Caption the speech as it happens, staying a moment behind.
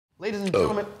Ladies and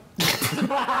gentlemen.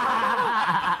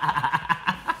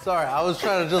 Sorry, I was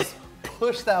trying to just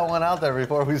push that one out there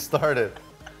before we started.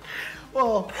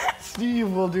 Well,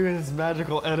 Steve will do his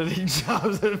magical editing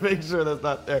jobs and make sure that's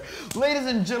not there. Ladies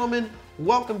and gentlemen,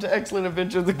 welcome to Excellent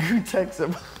Adventures, the Gootecks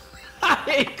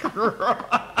Mike Ross.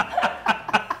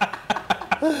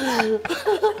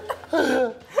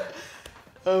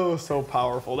 Oh, so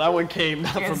powerful. That one came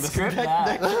not from the script.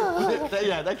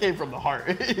 That came from the heart.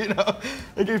 You know,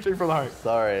 it came straight from the heart.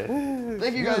 Sorry.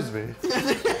 Thank you guys. Me.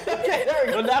 Okay, there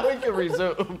we go. Now we can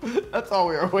resume. That's all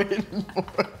we were waiting for.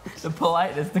 The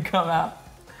politeness to come out.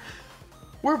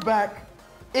 We're back.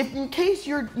 If in case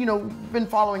you're, been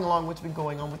following along what's been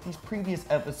going on with these previous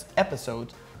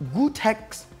episodes,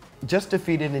 Gootecks just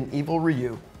defeated an Evil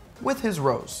Ryu with his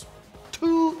Rose.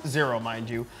 2-0, mind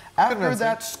you, after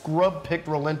that scrub picked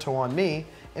Rolento on me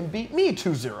and beat me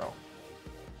 2-0.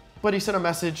 But he sent a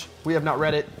message. We have not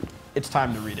read it. It's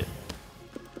time to read it.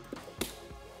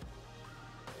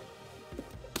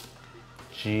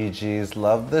 GG's,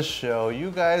 love the show. You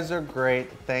guys are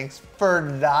great. Thanks for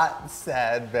not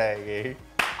sandbagging.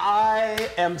 I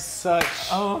am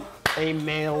such a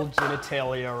male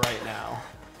genitalia right now.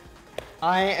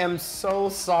 I am so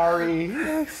sorry.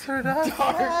 Thanks for not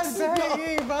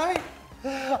sandbagging, Mike.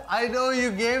 I know you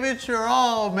gave it your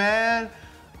all, man.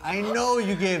 I know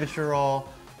you gave it your all.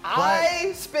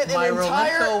 I spent an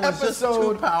entire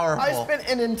episode. I spent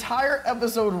an entire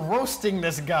episode roasting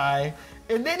this guy,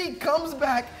 and then he comes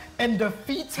back and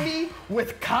defeats me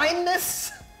with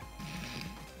kindness.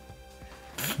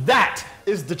 That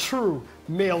is the true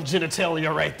male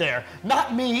genitalia right there.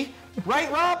 Not me.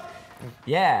 Right, Rob?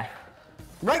 Yeah.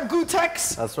 Right,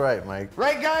 Gootecks? That's right, Mike.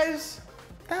 Right, guys?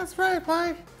 That's right,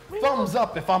 Mike. Thumbs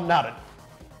up if I'm not it.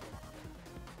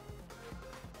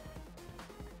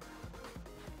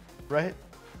 Right?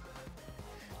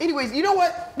 Anyways, you know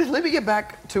what? Let me get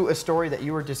back to a story that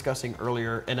you were discussing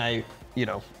earlier, and the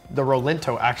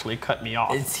Rolento actually cut me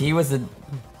off. He was a...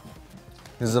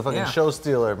 He's a fucking show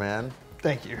stealer, man.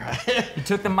 Thank you. He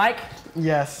took the mic.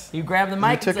 Yes. He grabbed the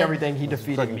mic. He took everything. He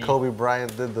defeated fucking me. Kobe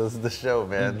Bryant did the show,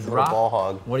 man. He's a Rob, ball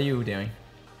hog. What are you doing?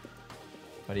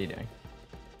 What are you doing?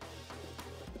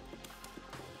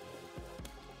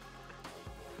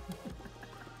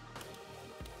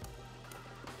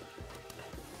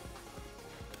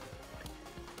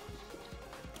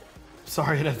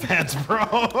 Sorry in advance,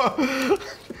 bro.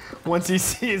 Once he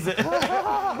sees it.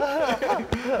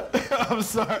 I'm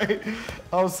sorry.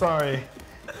 I'm sorry.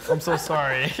 I'm so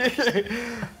sorry.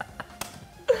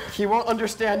 He won't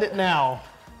understand it now.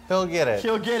 He'll get it.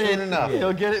 He'll get it. Soon enough.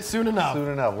 He'll get it soon enough. Soon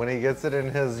enough. When he gets it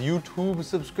in his YouTube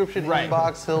subscription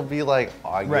inbox, he'll be like,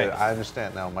 oh, I get it. I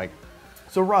understand now, Mike.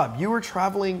 So, Rob, you were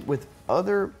traveling with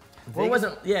other... Well, it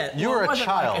wasn't, You were a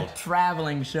child. Like a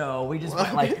traveling show. We just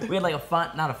went we had like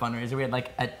not a fundraiser. We had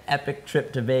like an epic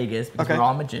trip to Vegas because we're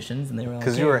all magicians and they were like,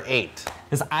 because you were 8.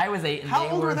 Because I was 8 and How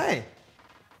old were they?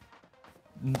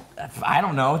 I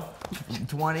don't know,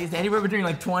 20s, anywhere between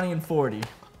like 20 and 40.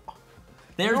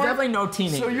 There was definitely no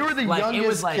teenagers. So you were the youngest youngest It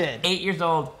was like kid. 8 years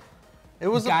old. It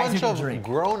was a guys bunch who of can drink.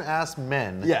 grown-ass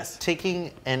men Yes.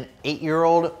 taking an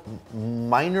 8-year-old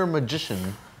minor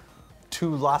magician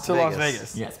to Las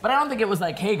Vegas. Yes, but I don't think it was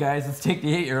like, hey guys, let's take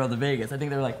the 8-year-old to Vegas. I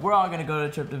think they were like, we're all gonna go on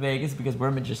a trip to Vegas because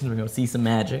we're magicians, we're gonna see some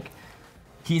magic.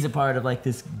 He's a part of like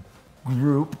this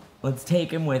group. Let's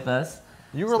take him with us.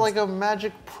 You were like a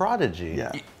magic prodigy.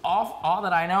 Yeah. All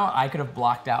that I know, I could have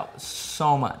blocked out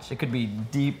so much. It could be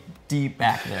deep, deep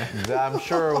back there. I'm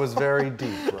sure it was very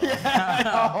deep, bro.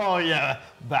 Oh yeah,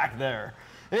 back there.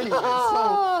 Anyway, so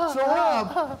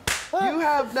Rob, you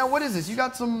have now. What is this? You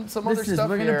got some other stuff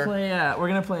we're here. We're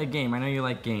gonna play a game. I know you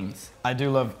like games. I do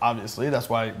love, obviously. That's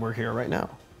why we're here right now.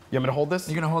 You want me to hold this?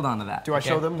 You're gonna hold on to that. Do I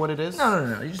show them what it is?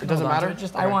 No. You just it doesn't matter.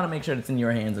 Just I want to make sure it's in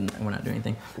your hands and we're not doing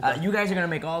anything. You guys are gonna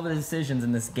make all the decisions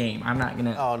in this game. I'm not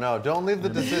gonna. Oh no! Don't leave the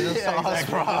decisions to us,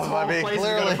 Exactly. Rob. I mean, Place is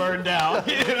clearly. gonna burn down.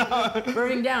 You know?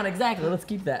 Burning down, exactly. Let's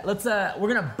keep that. We're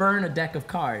gonna burn a deck of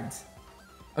cards.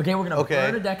 Okay, we're gonna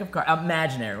burn a deck of cards.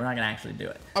 Imaginary. We're not gonna actually do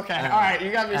it. Okay. All right.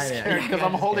 You got me scared because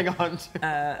I'm holding on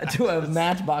to a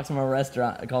matchbox from a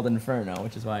restaurant called Inferno,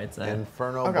 which is why it's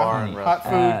Inferno Bar and hot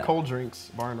Restaurant. food, cold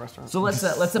drinks, bar and restaurant. So let's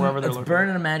burn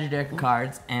an imaginary deck of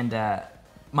cards, and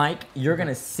Mike, you're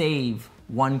gonna save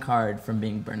one card from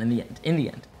being burned in the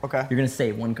end. Okay. You're gonna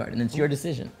save one card, and it's your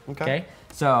decision. Okay.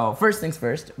 So first things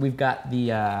first, we've got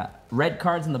the red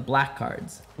cards and the black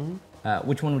cards.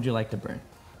 Which one would you like to burn?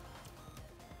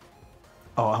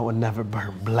 Oh, I will never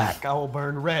burn black. I will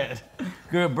burn red.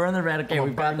 Good, burn the red. Okay,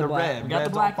 we've got the black. red. We got the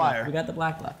Red's black on fire. left. We got the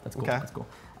black left. That's cool. Okay. That's cool.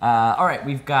 All right,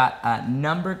 we've got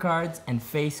number cards and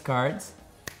face cards.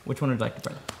 Which one would you like to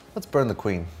burn? Let's burn the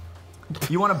queen.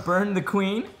 You want to burn the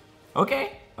queen?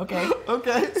 Okay. Okay.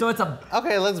 Okay. So it's a.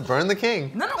 Okay, let's burn the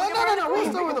king. No. We'll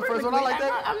start with the first one. I like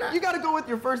that. You got to go with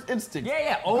your first instinct.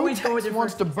 Yeah. Always go with Gootecks your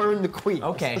wants first. to burn the queen.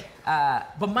 Okay.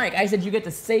 But Mike, I said you get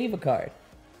to save a card.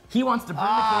 He wants to burn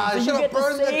I the queen, should so you have get to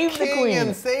burned the save the king queen.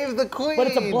 and save the queen. But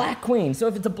it's a black queen. So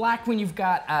if it's a black queen, you've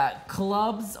got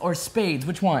clubs or spades.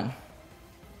 Which one?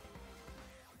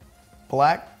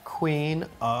 Black queen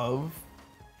of.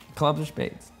 Clubs or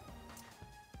spades?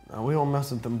 No, we don't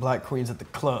mess with them black queens at the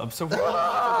club, so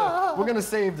we're gonna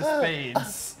save the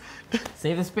spades.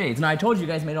 Save the spades. Now I told you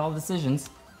guys made all the decisions,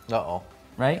 Uh-oh.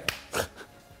 right?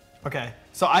 Okay,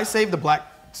 so I saved the black.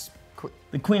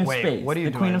 The queen of Wait, spades. what are you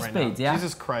the doing queen of right spades, now? yeah?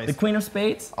 Jesus Christ. The queen of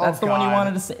spades? Oh, That's the one you God.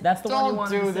 wanted to say. That's the one you Don't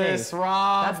wanted do to say. this,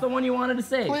 Rob. That's the one you wanted to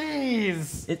say.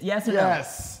 Please. Yes or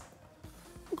Yes.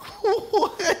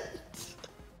 What?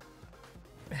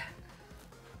 no?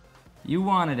 You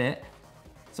wanted it.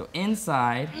 So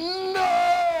inside is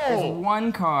No!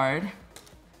 one card.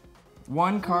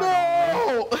 One card.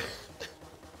 No!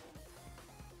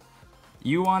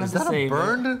 You wanted Is to that a save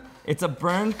burned? it. It's a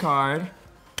burned card.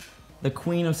 The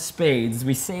queen of spades.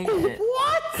 We saved it.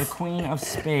 What? The queen of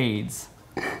spades.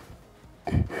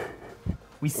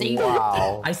 We saved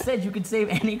Wow. it. I said you could save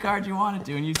any card you wanted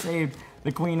to, and you saved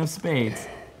the queen of spades.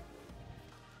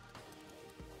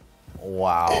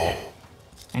 Wow.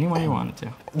 Anyone you wanted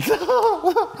to.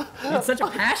 It's such a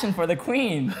passion for the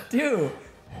queen, too.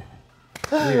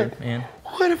 Weird, man.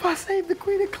 What if I saved the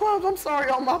queen of clubs? I'm sorry,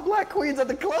 all my black queens at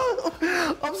the club.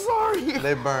 I'm sorry.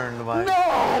 They burned, Mike.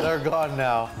 No! They're gone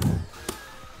now.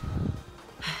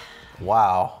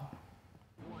 Wow.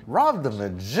 Rob the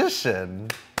magician.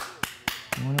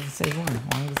 I wanted to save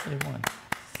one.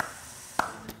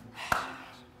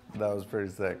 That was pretty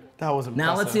sick. That was impressive.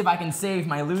 Now let's see if I can save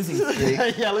my losing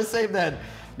streak. Yeah, let's save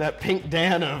that pink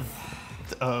Dan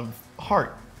of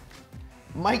heart.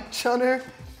 Mike Chunner,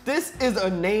 this is a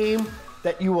name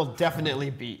that you will definitely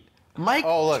beat. Mike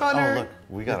Chunner. Oh, look.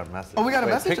 We got a message. Oh, we got a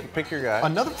Wait, message? Pick your guy.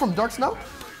 Another from Dark Snow?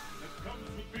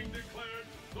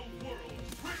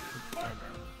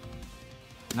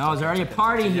 No, there's already a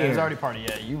party Yeah, here. there's already a party.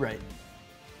 Yeah, you right.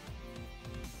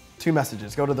 2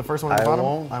 messages. Go to the first one at the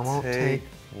bottom. I won't take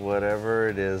whatever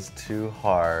it is too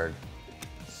hard.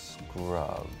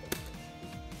 Scrub.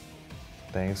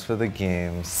 Thanks for the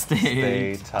game.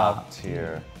 Stay top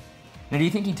tier. Now, do you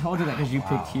think he told you that because you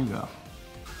picked Hugo?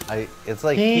 It's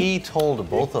like he told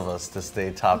both of us to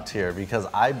stay top tier because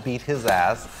I beat his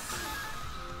ass.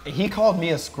 He called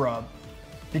me a scrub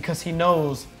because he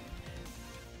knows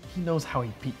how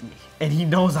he beat me. And he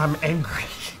knows I'm angry,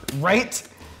 right?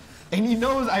 And he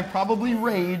knows I probably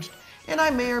raged, and I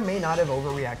may or may not have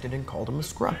overreacted and called him a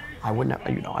scrub. I wouldn't have,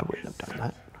 I wouldn't have done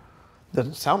that.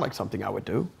 Doesn't sound like something I would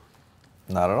do.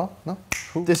 Not at all, no.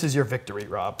 This is your victory,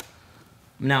 Rob.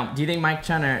 Now, do you think Mike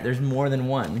Chunner, there's more than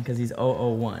one because he's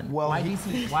 001? Well, why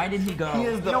did he go? He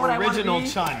is "You the know what I wanna original be?"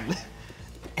 Chun.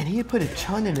 And he had put a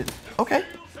Chun in it. Okay.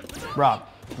 Rob,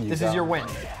 this is your win.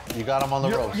 You got him on the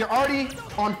ropes. You're already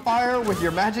on fire with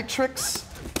your magic tricks.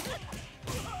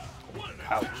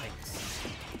 Ouch.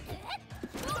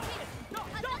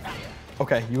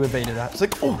 Okay, you evaded that. It's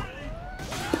like, oh.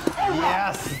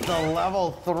 Yes, the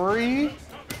level 3.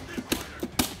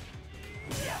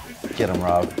 Get him,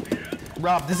 Rob.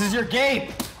 Rob, this is your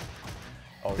game.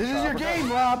 Oh, This is your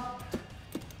game, Rob.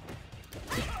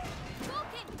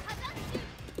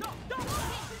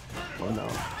 Oh no.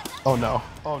 Oh no.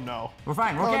 Oh no. We're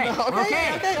fine. We're Oh, okay. no. We're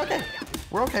okay. Okay.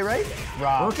 We're okay, right? We're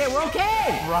Rob. okay. We're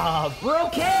okay. Rob. We're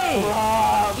okay.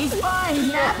 Rob. He's fine.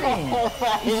 He's napping.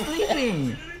 He's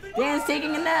sleeping. Dan's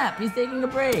taking a nap. He's taking a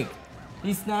break.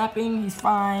 He's snapping. He's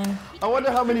fine. I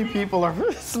wonder how many people are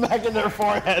smacking their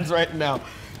foreheads right now.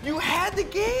 You had the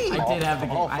game. I did have the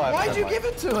game. all five. Why'd you give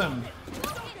it to him?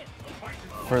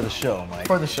 For the show, Mike.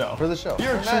 For the show. For the show.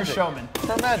 You're For a true magic. showman.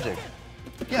 For magic.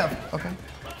 Yeah. Okay.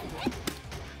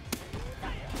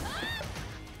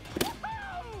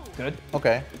 Good.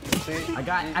 Okay. See? I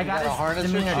got gotta harness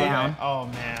his your demeanor shit. down. Oh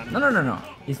man. No.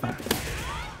 He's fine.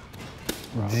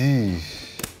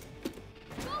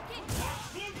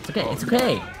 It's okay. It's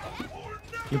okay.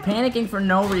 You're panicking for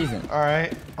no reason. All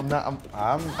right. I'm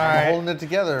right. holding it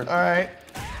together. All right.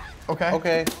 Okay.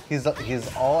 Okay, he's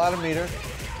all out of meter.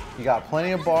 You got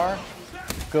plenty of bar,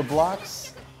 good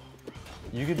blocks.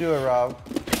 You can do it, Rob.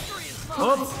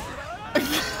 Oops.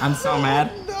 I'm so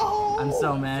mad. No. I'm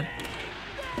so mad.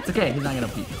 It's okay. He's not gonna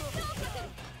beat me.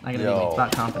 Not gonna beat me. Yo. It's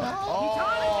not confident.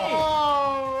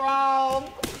 Oh, Rob.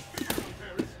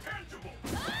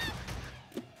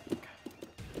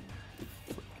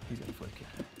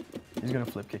 He's gonna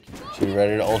flip kick you. So you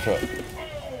ready to ultra?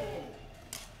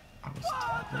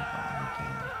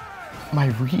 My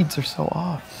reads are so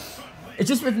off. It's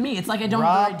just with me. It's like I don't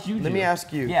Rob, ride Juju. let me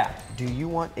ask you. Yeah. Do you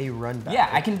want a run back? Yeah,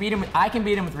 I can beat him. I can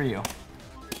beat him with Ryu.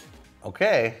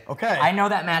 Okay. Okay. I know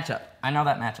that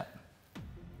matchup.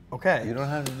 Okay. You don't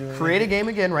have to do anything. Create a game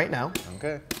again right now.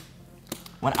 Okay.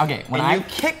 When And I you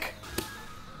kick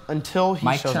until he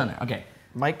Mike shows Chunner. up. Okay.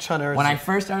 Mike Chunner. When I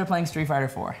first started playing Street Fighter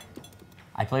 4,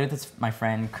 I played with my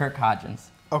friend Kirk Hodgins.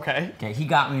 Okay. Okay, he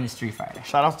got me into Street Fighter.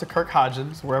 Shout outs to Kirk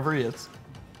Hodgins, wherever he is.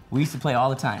 We used to play all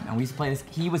the time, and we used to play this.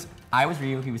 I was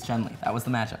Ryu, he was Chun-Li. That was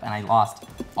the matchup, and I lost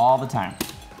all the time.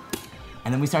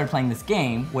 And then we started playing this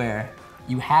game where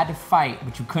you had to fight,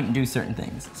 but you couldn't do certain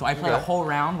things. So I played a whole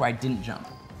round where I didn't jump.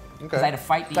 Because I had to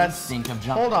fight the instinct of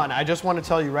jumping. Hold on, I just want to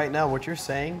tell you right now, what you're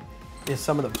saying is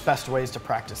some of the best ways to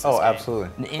practice this Oh, game.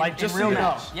 absolutely. Like, just in so real you know.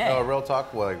 match. Yeah. No, real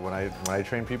talk. Like when I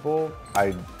train people,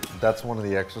 that's one of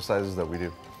the exercises that we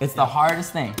do. It's the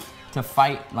hardest thing to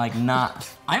fight, like not.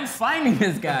 I'm finding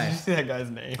this Did guy. you see that guy's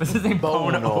name? What's his name?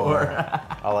 Bonor.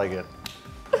 I like it.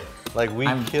 Like we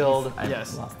I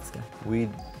Yes. lost this guy.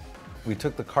 we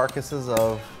took the carcasses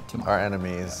of our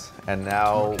enemies, and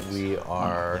now we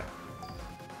are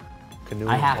canoeing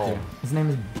I have home. to. His name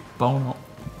is Bonor.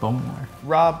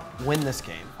 Rob, win this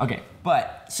game. Okay,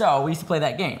 but so we used to play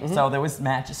that game. So there was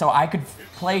matches. So I could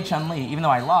play Chun-Li, even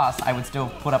though I lost, I would still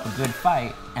put up a good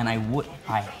fight, and I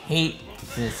hate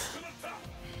this.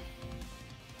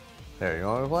 There, you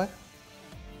want me to play?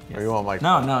 Or you want Mike?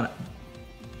 No.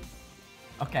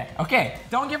 Okay,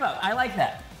 don't give up. I like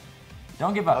that.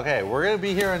 Don't give up. Okay, we're gonna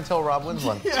be here until Rob wins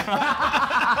one.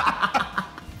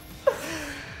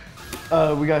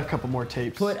 We got a couple more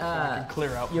tapes. Put so I can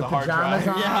clear out your the hard pajamas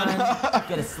drive. on. Yeah,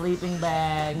 Get a sleeping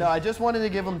bag. no, I just wanted to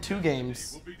give him 2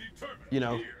 games. You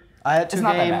know, I had 2 It's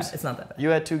not that games. bad. It's not that bad. You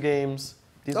had 2 games.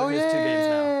 These are his 2 games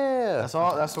now. That's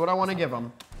all. That's what I want to give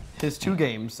him. His 2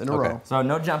 games in a row. So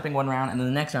no jumping one round, and then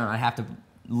the next round I have to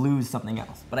lose something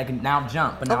else. But I can now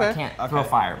jump, but now I can't throw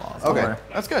fireballs. Okay. Or-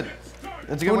 That's good.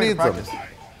 That's a good Who way to needs them?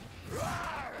 practice.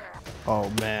 Oh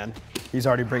man, he's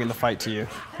already bringing the fight to you.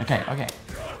 Okay.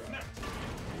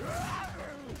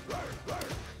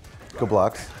 Good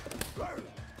blocks.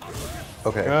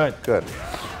 Okay. Good. Good.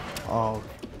 Oh,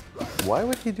 Why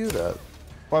would he do that?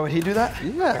 why would he do that?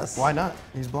 Yes. Why not?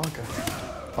 He's Blanca.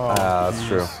 Oh, That's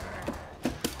true.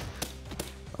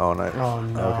 Oh no. Oh,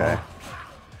 no. Okay.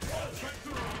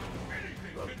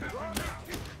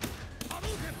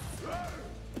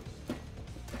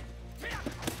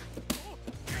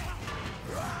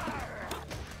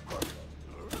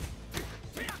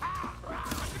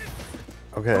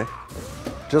 Okay.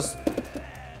 Just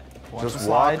Watch the walk.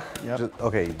 slide. Yep.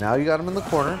 Okay, now you got him in the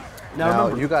corner. Now Now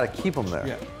remember- you got to keep him there.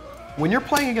 Yeah. When you're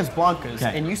playing against Blancas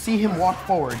Okay. and you see him walk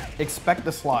forward, expect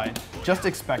the slide. Just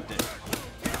expect it.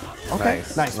 Okay.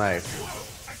 Nice.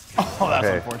 Oh, that's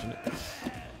Okay. unfortunate.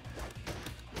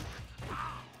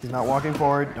 He's not walking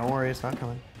forward. Don't worry, it's not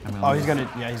coming. Oh, he's gonna.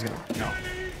 Yeah, he's gonna. No.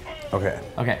 Okay.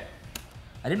 Okay.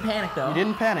 I didn't panic though. You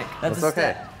didn't panic. That's That's a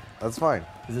okay. stat. That's fine.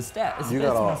 It's a stat. It's You it's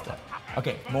got all- a stat.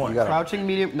 Okay, more. You got it. Crouching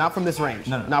medium. Not from this range.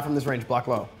 No. Not from this range. Block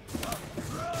low.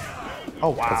 Oh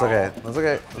wow. That's okay. That's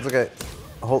okay. That's okay.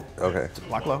 Hold. Okay.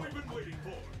 Block low.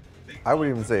 I would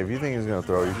even say if you think he's gonna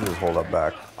throw, you should just hold up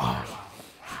back.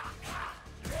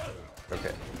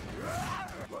 Okay.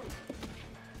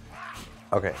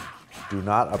 Okay. Do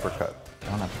not uppercut.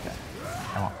 Don't uppercut.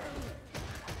 I won't.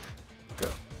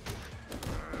 Good.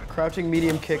 Crouching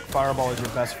medium kick. Fireball is your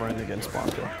best friend against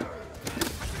Blanca.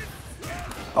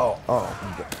 Oh.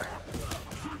 Okay.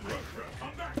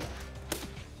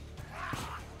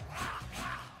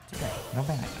 No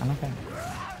panic. I'm not panic.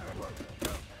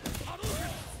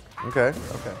 Okay.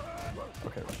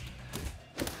 Okay.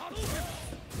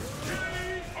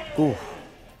 Ooh.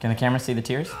 Can the camera see the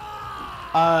tears?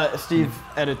 Steve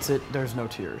edits it. There's no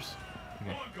tears.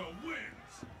 Okay.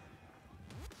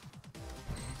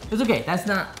 It's okay. That's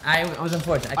not. I was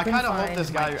unfortunate. I couldn't kind of hope find this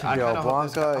guy. Mike I Yo, kinda hope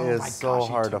this Blanca guy- oh my is so gosh,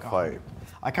 he hard to took off. fight.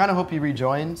 I kind of hope he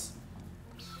rejoins.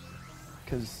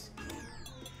 Cause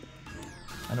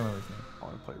I don't know his name. I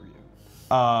want to play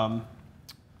Ryu.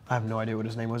 I have no idea what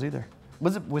his name was either.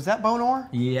 Was that Bonor?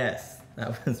 Yes, that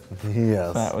was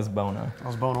Yes. Bono. That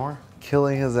was Bonor.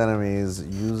 Killing his enemies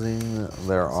using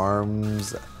their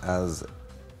arms as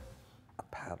a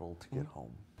paddle to get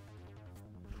home.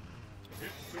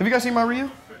 Have you guys seen my Ryu?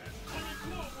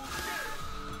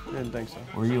 Didn't think so.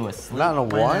 Were you asleep? Not in a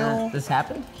when, while. This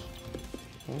happened.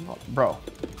 Bro,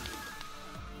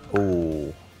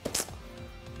 Oh.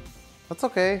 That's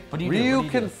okay. What do you do? Ryu What do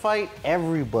you can do? fight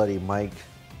everybody, Mike.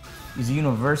 He's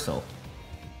universal.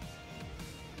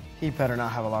 he better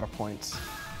not have a lot of points.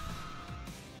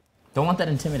 Don't let that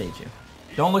intimidate you.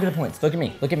 Don't look at the points. Look at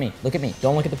me. Look at me. Look at me.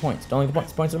 Don't look at the points. Don't look at the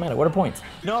points. Points don't matter. What are points?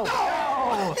 No.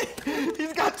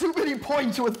 He's got too many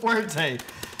points with Fuerte.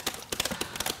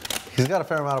 He's got a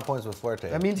fair amount of points with Fuerte.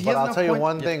 That means he but has I'll enough tell you points-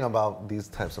 one thing about these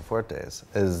types of Fuertes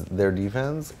is their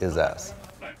defense is ass.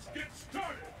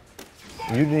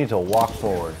 You need to walk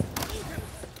forward.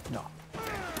 No.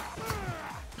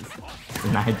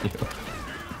 And I do.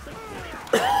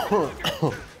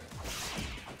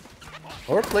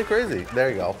 Or play crazy. There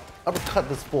you go. Uppercut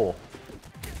this fool.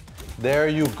 There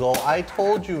you go. I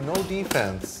told you, no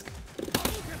defense.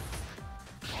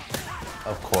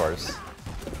 Of course.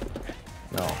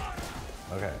 No.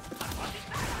 Okay.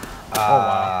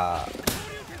 Wow.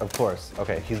 Of course.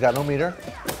 Okay, he's got no meter.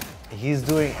 He's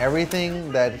doing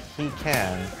everything that he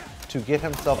can to get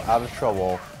himself out of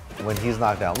trouble when he's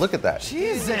knocked down. Look at that.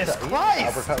 Jesus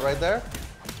Christ! Uppercut right there.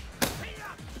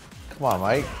 Come on,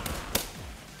 Mike.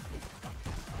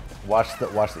 Watch the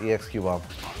EXQ bomb.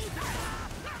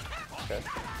 Okay.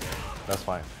 That's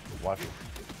fine. Watch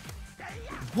it.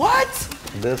 What?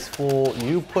 This fool,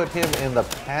 you put him in the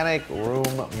panic room,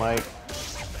 Mike.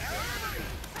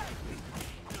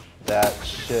 That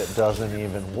shit doesn't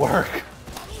even work.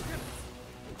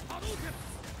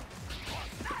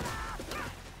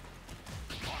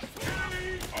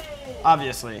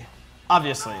 Obviously.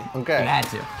 Obviously. Okay. You had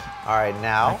to. All right,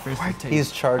 now Fuerte.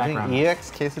 he's charging Background.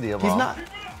 EX Quesadilla bomb. He's not.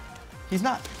 He's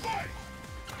not.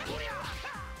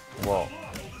 Whoa.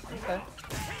 Okay.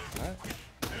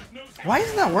 Why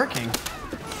isn't that working?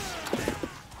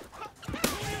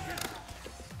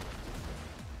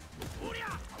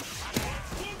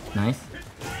 Nice.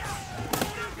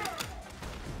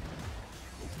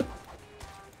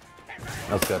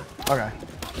 That's good. Okay.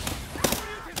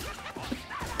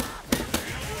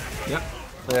 Yep.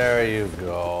 There you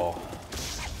go.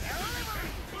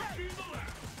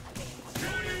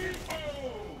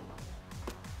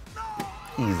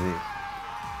 Easy.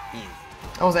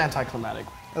 That was anticlimactic.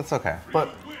 That's okay.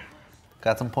 But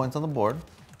Got some points on the board.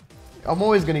 I'm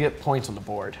always going to get points on the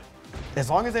board. As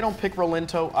long as they don't pick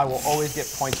Rolento, I will always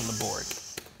get points on the board.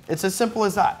 It's as simple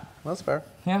as that. That's fair.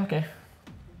 Yeah, okay.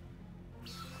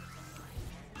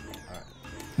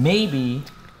 Maybe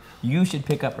you should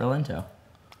pick up Rolento.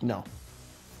 No.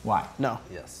 Why? No.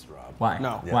 Yes, Rob. Why?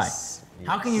 No. Yes. Why?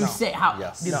 How can you No. say how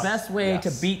Yes. the No. best way to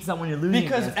Yes. beat someone you're losing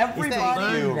Because against everybody- is to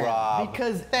Thank you, learn them? Rob.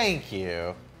 Because- Thank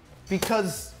you.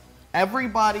 Because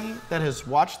everybody that has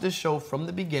watched this show from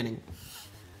the beginning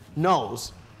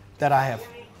knows that I have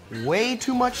way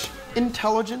too much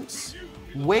intelligence,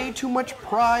 way too much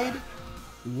pride,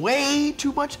 way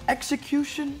too much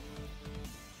execution,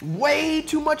 way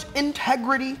too much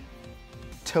integrity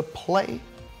to play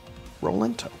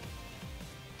Rolento.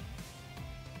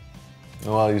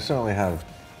 Well, you certainly have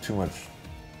too much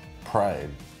pride.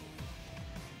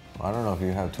 I don't know if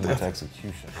you have too much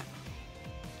execution.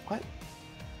 What?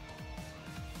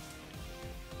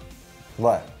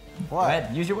 What? Go What?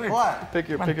 ahead, use your words. What? Pick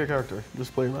your character.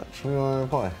 Just play your match. Who do you want to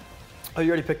play? Oh, you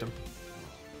already picked him.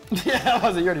 Yeah, that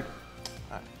was it. You already.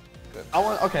 Alright,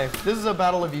 good. Okay, this is a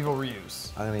battle of Evil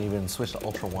Ryus. I'm gonna even switch to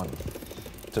Ultra 1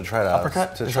 to try to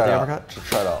Uppercut? to Is try that to the uppercut? to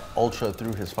try to ultra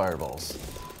through his fireballs.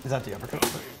 Is that the uppercut?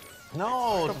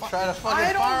 No, to try to fucking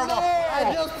I don't fireball. know.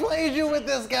 I just played you with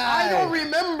this guy. I don't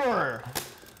remember.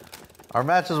 Our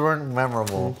matches weren't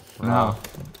memorable. No.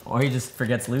 Or he just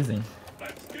forgets losing.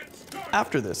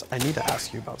 After this, I need to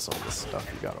ask you about some of this stuff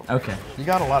you got over. Okay. You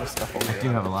got a lot of stuff over I do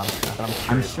there. have a lot of stuff. that I'm I'm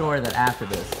curious sure that after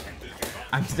this,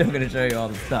 I'm still gonna show you all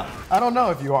the stuff. I don't know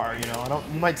if you are.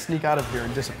 You might sneak out of here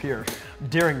and disappear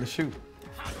during the shoot.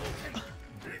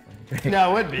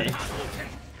 No, it would be.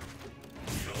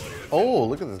 Oh,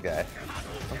 look at this guy.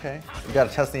 Okay. You gotta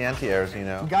test the anti-airs, you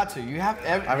know. You got to. You have.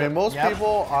 I mean, most Yep.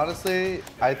 people, honestly,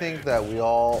 I think that we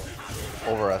all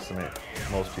overestimate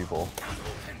most people.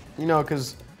 You know,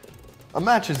 because a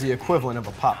match is the equivalent of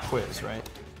a pop quiz, right?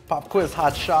 Pop quiz,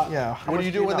 hot shot. Yeah, how What do much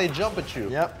you do do you when know? they jump at you?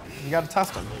 Yep. You got to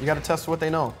test them. You got to test what they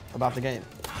know about the game.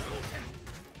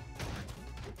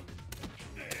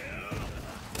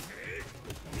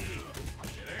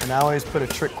 And I always put a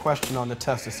trick question on the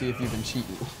test to see if you've been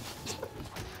cheating.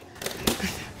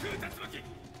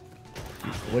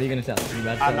 What are you gonna tell him? You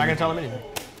about to I'm not him? gonna tell him anything.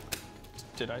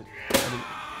 Did I? didn't.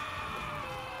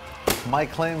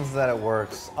 Mike claims that it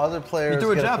works. Other players You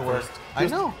threw a get it jab to work. first. I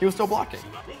know. He was still blocking.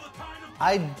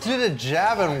 I did a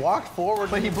jab and walked forward.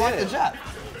 But he and blocked did the it. jab.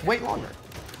 Wait longer.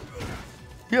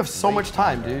 You have so much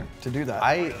time, dude, to do that.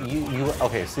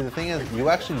 Okay, see, the thing is, you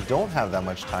actually don't have that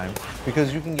much time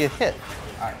because you can get hit.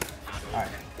 All right.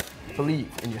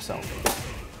 Believe in yourself.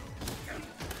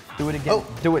 Do it again. Oh.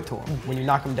 Do it to him. When you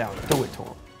knock him down, do it to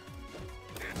him.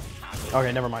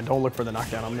 Okay, never mind. Don't look for the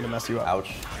knockdown. I'm gonna mess you up.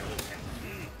 Ouch.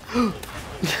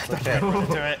 It's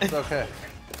okay. It's okay.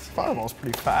 This fireball's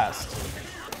pretty fast.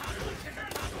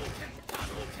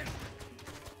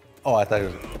 Oh, I thought it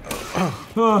was.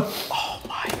 Oh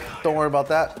my god. Don't worry about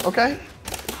that. Okay.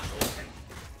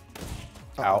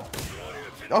 Ow.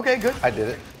 Okay, good. I did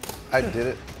it. I did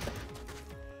it.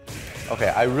 Okay,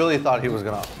 I really thought he was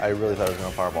gonna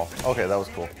fireball. Okay, that was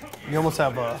cool. You almost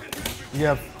have you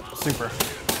have super.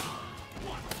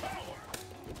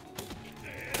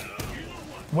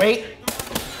 Wait.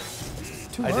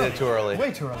 Too I early. did it too early.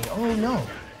 Way too early. Oh no.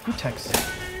 Gootecks.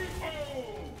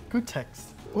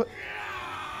 Gootecks. What?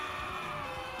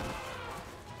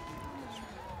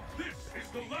 This is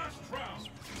the last round.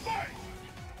 Fight!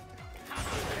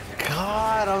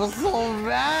 God, I'm so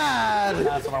mad.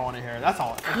 That's what I want to hear. That's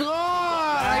all. God,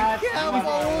 I can't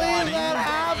believe that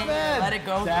happened. Let it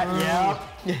go Yeah.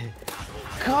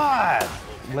 God.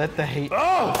 Let the hate.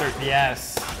 Oh.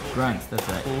 Yes. Grunts, that's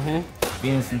right.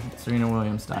 Venus and Serena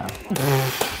Williams style.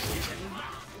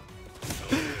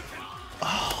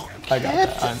 I got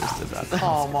that. I understood that.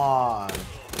 Come on.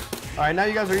 All right, now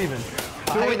you guys are even.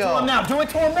 Do it to Daigo. him now. Do it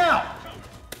to him now.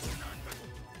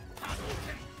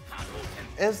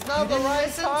 It's not the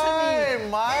right time,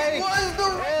 Mike.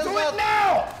 Do it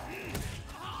now.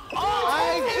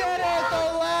 I get it,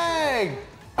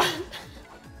 the leg.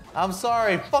 I'm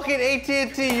sorry. Fucking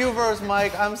AT&T Uverse,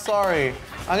 Mike. I'm sorry.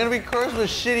 I'm gonna be cursed with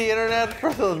shitty internet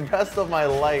for the rest of my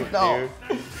life, No.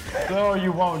 dude. No,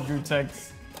 you won't,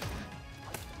 Gootecks.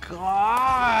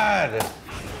 God.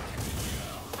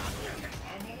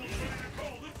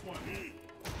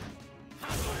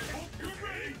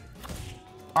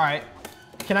 All right.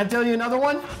 Can I tell you another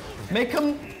one? Make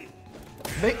him.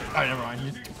 Make. Oh, never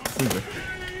mind. Super.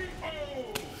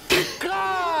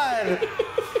 God.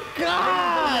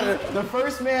 God. The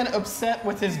first man upset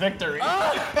with his victory.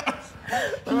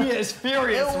 He is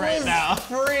furious right now.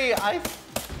 Free. I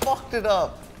fucked it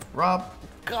up. Rob,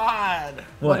 God.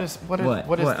 what is this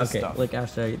okay, stuff? Look, I'll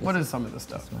show you. What is some of this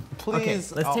stuff?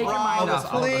 Please, let's take your Rob, mind off.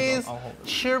 please I'll hold it.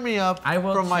 cheer me up I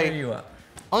will from cheer my you up.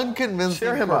 unconvincing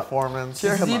Cheer him up. performance.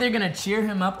 Cheer This him is up. either gonna cheer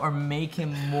him up or make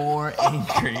him more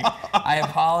angry. I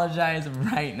apologize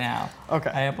right now. Okay.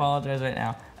 I apologize right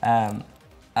now.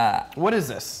 What is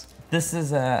this? This is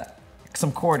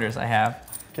some quarters I have.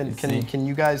 Can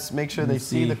you guys make sure they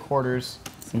see see. the quarters?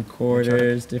 Some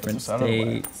quarters, different this out of the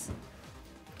way. states.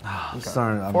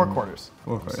 Sorry, I'm 4 quarters.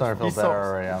 starting to feel He's better so-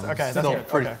 already. I'm okay, that's still good,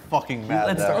 pretty okay. fucking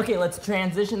mad there. Let's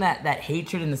transition that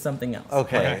hatred into something else.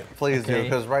 Okay, please do, Okay.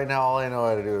 because right now all I know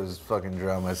how to do is fucking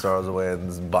drown my sorrows away in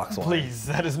this box one. Please,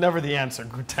 that is never the answer,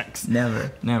 Gootecks.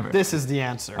 Never, never. This is the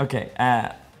answer. Okay.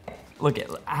 Look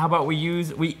at. How about we use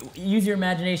your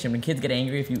imagination? When kids get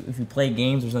angry, if you play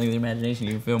games or something with your imagination,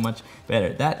 you feel much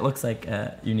better. That looks like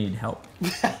you need help.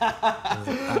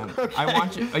 I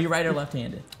want you. Are you right or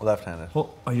left-handed? Left-handed.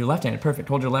 Oh, you're left-handed. Perfect.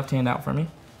 Hold your left hand out for me.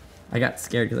 I got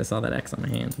scared because I saw that X on my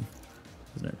hand.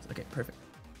 I was nervous. Okay, perfect.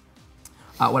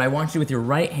 What I want you to do with your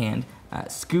right hand,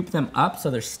 scoop them up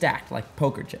so they're stacked like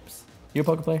poker chips. You a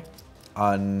poker player?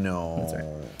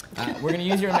 No. We're gonna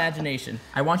use your imagination.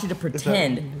 I want you to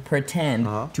pretend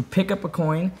to pick up a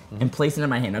coin and place it in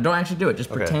my hand. Now don't actually do it. Just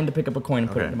pretend to pick up a coin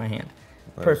and put it Okay. in my hand.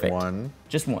 There's Perfect. one.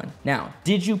 Just one. Now,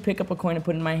 did you pick up a coin and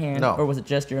put it in my hand, No. or was it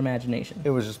just your imagination? It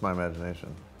was just my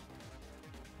imagination.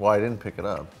 Well, I didn't pick it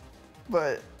up.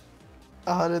 But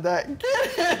how did that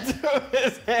get into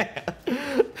his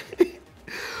hand?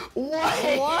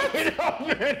 Wait a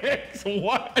minute.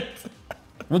 What?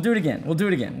 We'll do it again. We'll do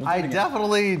it again. We'll do I it again.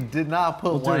 definitely did not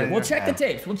put We'll do one it. in We'll your check hand. the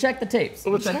tapes. We'll check the tapes.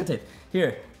 We'll check the tapes.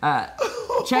 Here,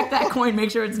 check that coin.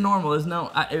 Make sure it's normal. There's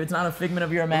no. It's not a figment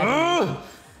of your imagination.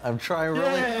 I'm trying really.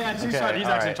 Yeah. He's actually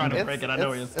all trying to It's- break it. I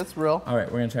know he it's- is. It's real. All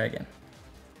right, we're gonna try again.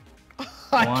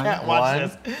 I One, can't watch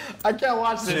one, this. I can't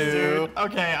watch this, two, dude.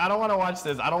 Okay, I don't want to watch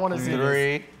this. I don't want to see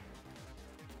this. 3,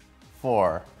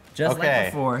 4. Just okay. like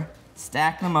before.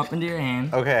 Stack them up into your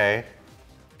hand. Okay.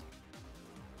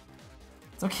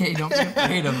 It's okay. Don't be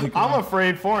afraid of the coin. I'm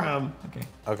afraid for him. Okay.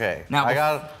 Okay. Now, I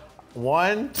got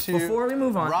 1, 2. Before we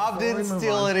move on. Rob before didn't we move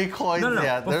steal on- any coins No.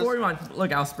 yet. Before There's we move on,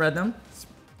 look, I'll spread them.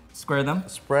 Square them.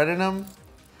 spreading them.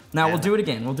 Now we'll do it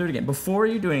again. We'll do it again. Before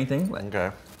you do anything,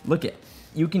 Okay. look it.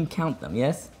 You can count them.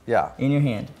 Yes. Yeah. In your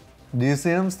hand. Do you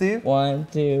see them, Steve? 1,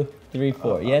 2, 3,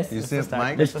 4. Yes. You see them, stack.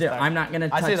 Mike? They're Just a still, stack. I'm not gonna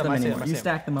I touch see them, them I see them, anymore. I see You them.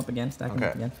 stack them up again. Stack them up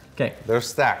Okay. again. Okay. They're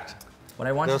stacked. What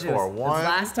I want There's you to do 4. is 1,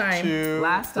 last time, 2,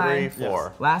 last 3, time,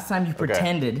 4. last time you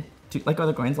pretended to, like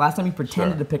other coins. Last time you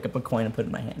pretended Sure. to pick up a coin and put it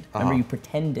in my hand. Remember, you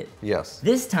pretended. Yes.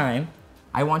 This time,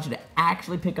 I want you to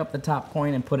actually pick up the top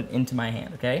coin and put it into my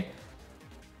hand. Okay?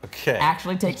 Okay.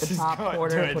 Actually take the Just top go-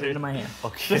 quarter do and it, put it dude. into my hand.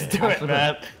 Okay. Just do it,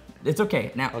 man. It's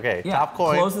okay. Now, Okay, yeah, top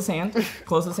coin. Close this hand.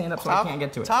 Close this hand up so I can't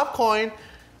get to it. Top coin.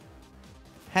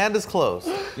 Hand is closed.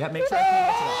 Yeah, make sure I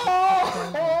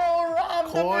can't get to it. Oh, Rob,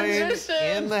 Coin the magician.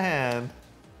 in the hand.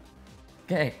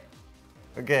 Okay.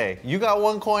 Okay, you got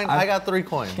 1 coin, I got 3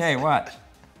 coins. Okay, watch.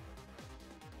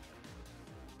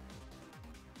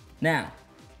 Now,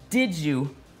 did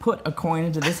you put a coin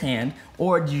into this hand,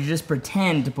 or did you just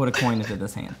pretend to put a coin into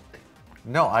this hand?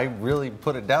 No, I really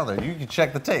put it down there. You can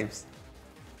check the tapes.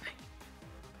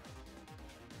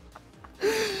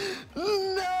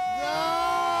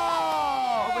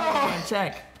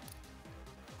 Check.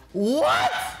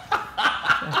 What?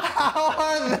 How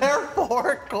are there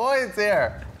 4 coins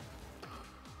here?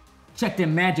 Check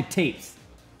them magic tapes.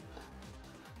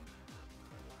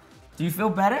 Do you feel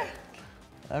better?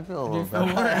 I feel a little feel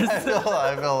better. worse? I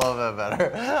feel a little bit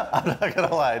better. I'm not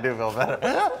gonna lie, I do feel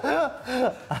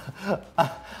better.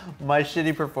 My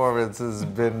shitty performance has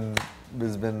been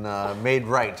made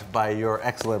right by your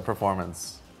excellent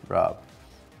performance, Rob.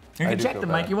 You I can do check feel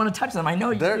them, Mike. better. You want to touch them. I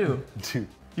know you do. Dude,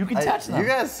 You can touch them. You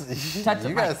guys, Touch you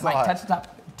them. guys Mike, saw touch it. the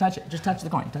top. Touch it. Just touch the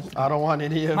coin. Touch the coin. I don't want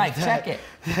any of Mike, that. check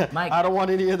it. Mike, I don't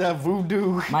want any of that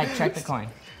voodoo. Mike, check the coin.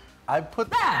 I put.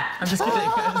 I'm just kidding.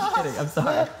 I'm just kidding. I'm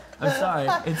sorry. I'm sorry.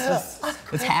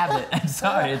 It's habit. I'm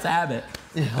sorry. It's habit.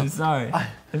 I'm sorry.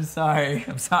 I'm sorry.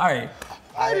 I'm sorry.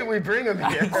 Why did we bring him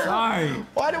here? I'm sorry.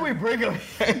 Why did we bring him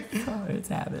here? Sorry. It's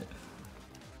habit.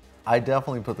 I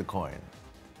definitely put the coin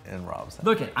in Rob's hand.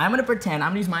 Look, I'm gonna pretend. I'm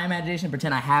gonna use my imagination and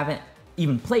pretend I haven't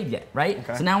even played yet, right?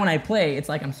 Okay. So now when I play, it's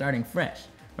like I'm starting fresh,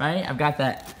 right? I've got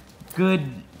that good,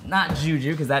 not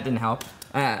juju, because that didn't help.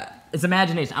 It's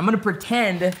imagination. I'm gonna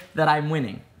pretend that I'm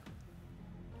winning.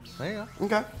 There you go.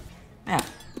 Okay. Yeah.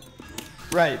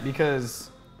 Right,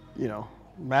 because, you know,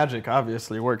 magic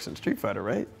obviously works in Street Fighter,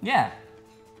 right? Yeah.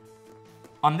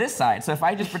 On this side. So if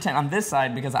I just pretend on this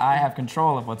side because I have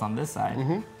control of what's on this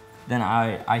side, then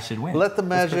I should win. Let the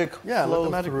magic Yeah, flow let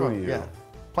the magic through flow. you. Yeah.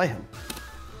 Play him.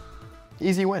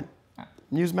 Easy win.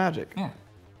 Use magic. Yeah.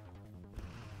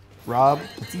 Rob,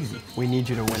 It's easy. we need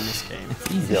you to win this game.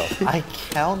 It's easy. Yo, I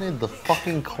counted the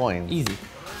fucking coins. Easy.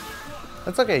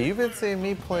 That's okay. You've been seeing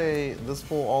me play this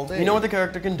fool all day. You know what the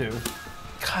character can do.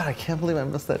 God, I can't believe I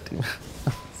missed that team.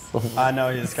 I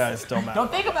know this guy is still mad. Don't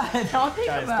think about it. Don't think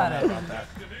Guy is still about mad it. about that.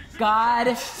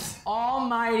 God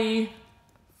Almighty.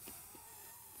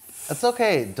 It's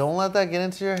okay. Don't let that get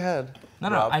into your head. No,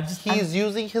 no, Rob. I'm He's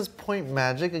using his point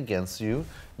magic against you.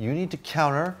 You need to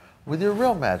counter with your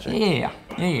real magic. Yeah.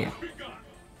 You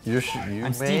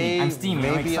I'm steaming. I'm steaming. may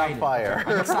I'm be excited. on fire.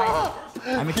 I'm excited.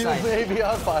 I'm You excited. may be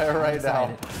on fire right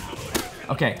Excited.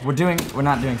 now. Okay, we're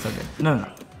not doing so good. No.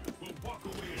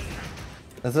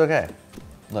 It's okay.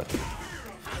 Look.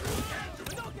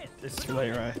 It's too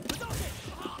late, right?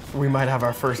 We might have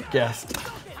our first guest.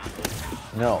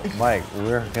 No, Mike,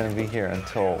 we're gonna be here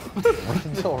until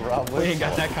Rob wins. We ain't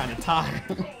got that kind of time.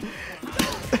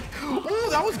 Ooh,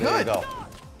 that was There you good. go.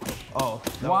 Oh,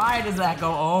 Why does that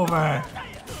go over?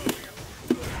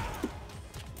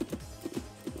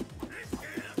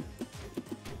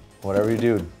 Whatever you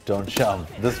do, don't jump.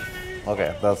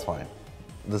 Okay, that's fine.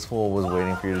 This fool was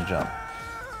waiting for you to jump.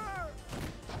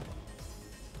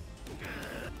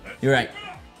 You're right.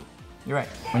 You're right.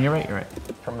 When you're right, you're right.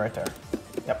 from right there.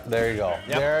 Yep. There you go.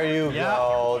 Yep. There you Yep.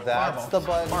 go. That's Fireballs. the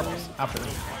button. Fireballs. After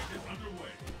this.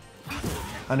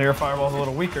 I know your fireball's a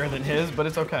little weaker than his, but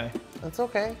it's okay. That's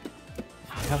okay.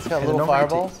 It's got And little no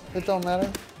fireballs. It don't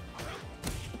matter.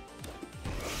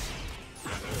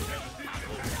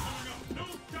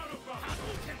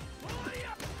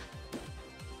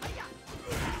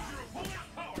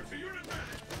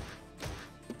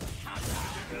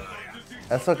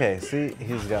 That's okay. See,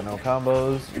 he's got no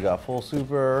combos. You got full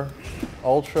super,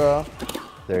 ultra.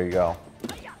 There you go.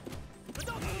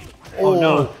 Oh,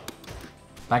 no.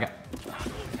 Back up.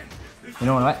 You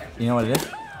know what? You know what it is?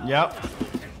 Yep.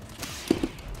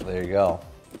 There you go.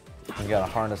 You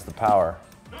gotta harness the power.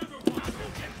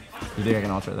 You think I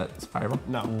can alter that fireball?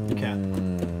 No, you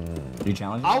can't. Do you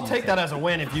challenge it? I'll take that as a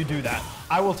win if you do that.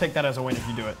 I will take that as a win if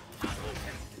you do it.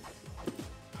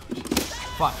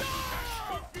 Fuck.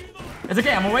 It's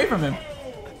okay, I'm away from him.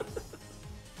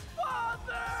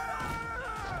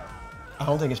 I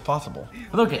don't think it's possible.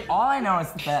 But okay, all I know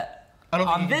is that I don't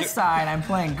think on you can this do- side I'm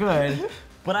playing good,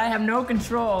 but I have no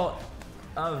control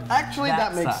of Actually,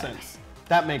 that makes side. sense.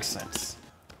 That makes sense.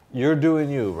 You're doing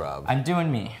you, Rob. I'm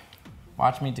doing me.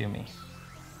 Watch me do me.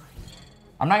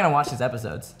 I'm not gonna watch these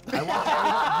episodes. I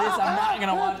watch this, I'm not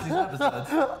gonna watch these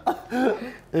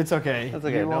episodes. It's okay. That's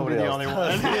okay. You won't be Nobody the else only does.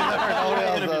 one. Nobody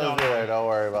else does either. Don't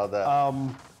worry about that.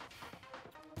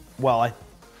 Well,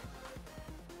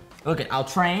 Okay, I'll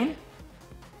train.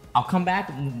 I'll come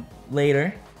back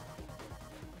later,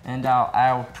 and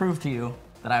I'll prove to you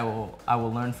that I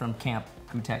will learn from Camp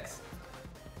Gootecks.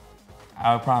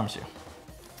 I promise you.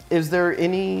 is there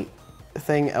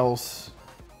anything else?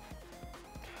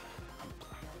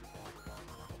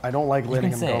 I don't like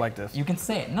letting him go like this. You can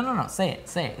say it. No. Say it.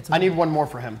 Say it. I need one more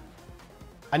for him.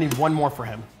 I need one more for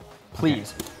him.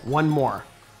 Please, one more.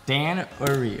 Dan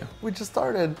or Ryu? We just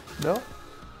started. No?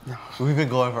 We've been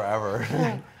going forever.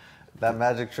 That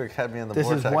magic trick had me in the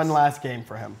vortex. This is one last game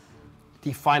for him.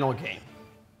 The final game.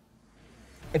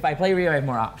 If I play Ryu, I have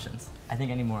more options. I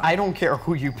think I need more options. I don't care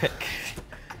who you pick.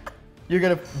 You're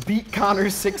gonna beat Connor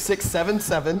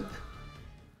 6677.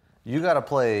 You gotta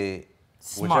play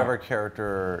Smart. whichever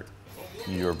character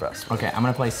you're best with. Okay, I'm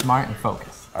gonna play smart and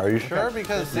focus. Are you sure?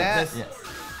 Because Dan. Yes.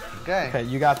 Okay. Okay,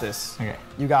 you got this. Okay.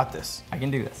 You got this. I can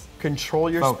do this. Control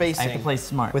your Focus. spacing. I have to play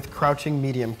smart. With crouching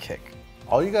medium kick.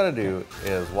 All you gotta do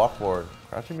is walk forward,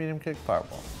 crouching medium kick,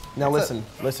 fireball. Now That's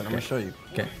listen, I'm gonna show you.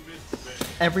 Okay.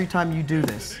 Every time you do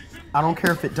this, I don't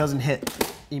care if it doesn't hit,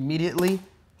 immediately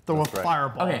throw That's a right.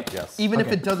 fireball. Okay. Yes. Even if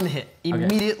Okay. it doesn't hit,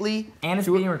 immediately. And it's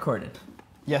do it. being recorded.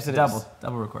 Yes, it is.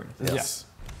 Double recorded. Yes.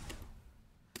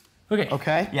 Okay.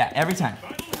 Okay. Yeah, every time.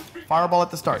 Fireball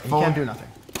at the start. He Forward. can't do nothing.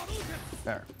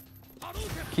 There.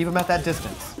 Keep him at that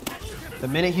distance. The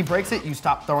minute he breaks it, you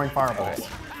stop throwing fireballs. Okay.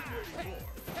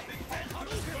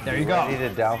 There you Ready go. to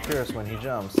down fierce when he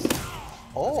jumps.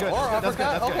 Oh, good, or that's good, uppercut.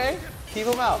 that's good. Okay. Keep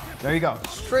him out. There you go.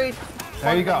 Straight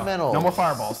There you go. fundamentals. No more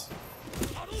fireballs.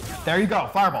 There you go.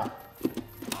 Fireball.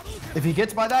 If he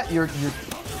gets by that, you're.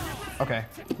 Okay.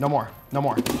 No more. No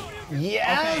more.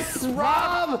 Yes, Okay.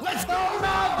 Rob! Let's go,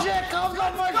 magic of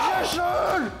the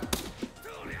magician!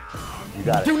 You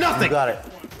got it. Do nothing. You got it.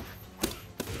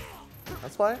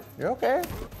 That's fine. You're okay.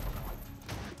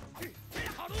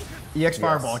 EX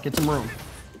fireball. Get some room.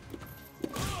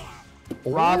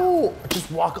 Rob, Ooh. just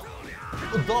walk.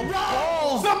 The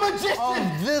balls The magician!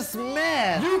 of this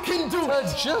man You can do to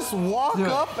it. just walk Do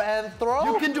it. up and throw.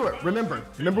 You can do it. Remember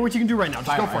what you can do right now.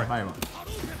 Just go for it. Fireball.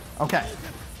 Okay.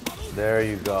 There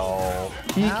you go.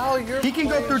 Now you're He can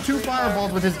go playing through 2 free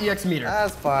fireballs with his EX meter.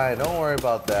 That's fine. Don't worry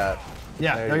about that.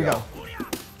 Yeah, there you go.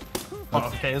 Oh,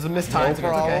 okay, it was a missed time. No It's okay.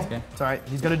 problem. Okay. It's all right.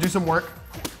 He's gonna do some work.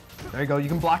 There you go. You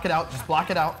can block it out. Just block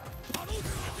it out.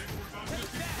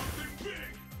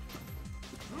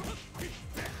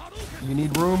 You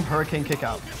need room. Hurricane kick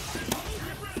out.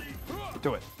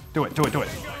 Do it. Do it. Do it. Do it.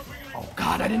 Oh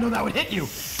God, I didn't know that would hit you.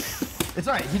 It's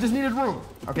all right. He just needed room.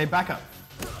 Okay, back up.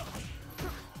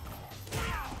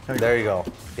 There you go.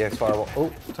 EX fireball.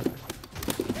 Oh.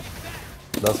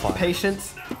 That's fine.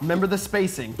 Patience. Remember the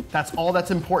spacing. That's all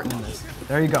that's important in this.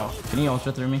 There you go. Can you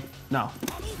ultra through me? No,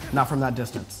 not from that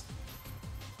distance.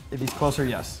 If he's closer,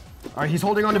 yes. All right, he's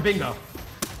holding on to bingo.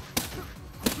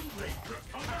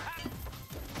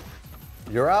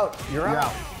 You're out. You're You're out.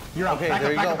 out. You're out. Okay, back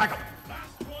there up, you back go. up, back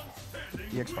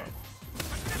up. EX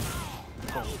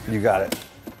fireball. You got it.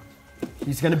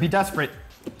 He's gonna be desperate.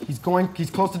 He's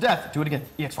close to death. Do it again.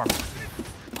 EX fireball.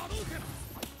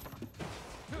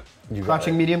 You got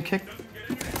Crouching it. medium kick.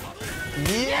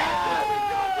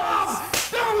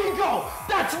 Yes! There we go.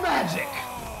 That's magic.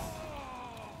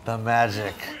 The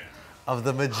magic of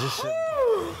the magician.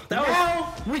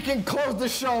 Now we can close the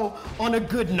show on a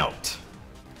good note.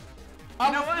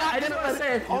 You know what? I just want to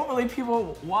say, hopefully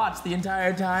people watch the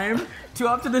entire time to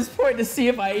up to this point to see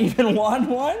if I even won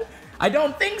one. I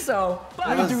don't think so,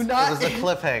 but It was, do it not- was a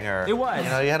cliffhanger. It was. You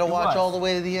know, you had to It watch was. all the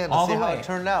way to the end to All see the how way. it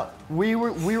turned out. We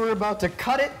were about to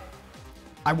cut it.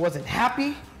 I wasn't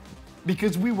happy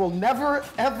because we will never,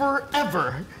 ever,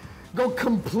 ever go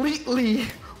completely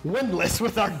winless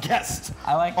with our guests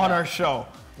I like on that. our show.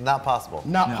 Not possible.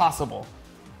 Not possible.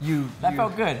 that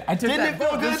felt good. I took Didn't that. it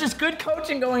feel There's good? just good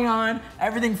coaching going on.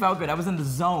 Everything felt good. I was in the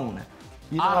zone.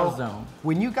 You Auto zone.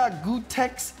 when you got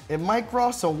Gootecks and Mike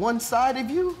Ross on one side of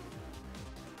you,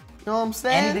 you know what I'm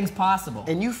saying? Anything's possible.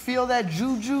 And you feel that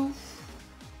juju,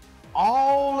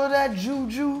 all of that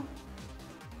juju,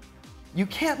 you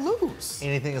can't lose.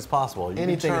 Anything is possible. You can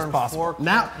Anything is turn possible. 4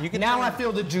 Now, you can now turn, I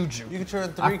feel the juju. You can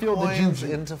turn I 3 feel the coins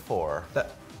juju. into 4.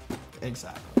 That,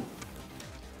 exactly.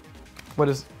 What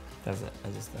is? That's it.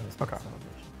 That was Okay. celebration.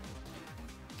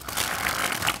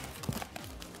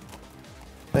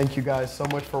 Thank you guys so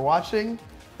much for watching.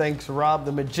 Thanks, Rob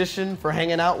the Magician, for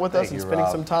hanging out with us Thank and you, spending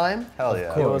Rob. some time. Hell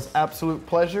yeah. It was absolute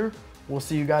pleasure. We'll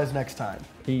see you guys next time.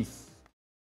 Peace.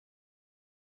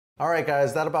 All right,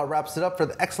 guys, that about wraps it up for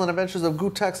the Excellent Adventures of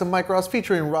Gootecks and Mike Ross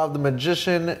featuring Rob the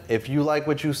Magician. If you like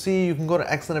what you see, you can go to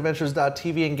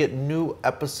excellentadventures.tv and get new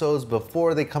episodes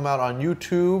before they come out on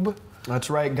YouTube.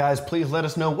 That's right, guys. Please let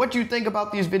us know what you think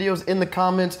about these videos in the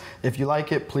comments. If you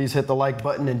like it, please hit the like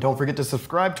button and don't forget to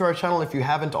subscribe to our channel if you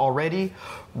haven't already.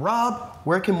 Rob,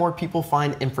 where can more people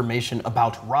find information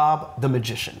about Rob the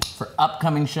Magician? For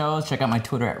upcoming shows, check out my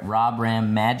Twitter at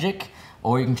RobRamMagic,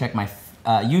 or you can check my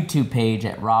YouTube page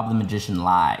at Rob the Magician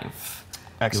Live.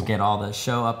 Excellent. You'll get all the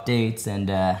show updates, and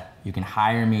you can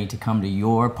hire me to come to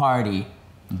your party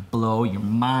and blow your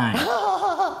mind.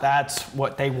 That's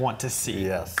what they want to see.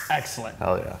 Yes. Excellent.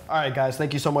 Hell yeah. All right, guys.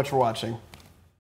 Thank you so much for watching.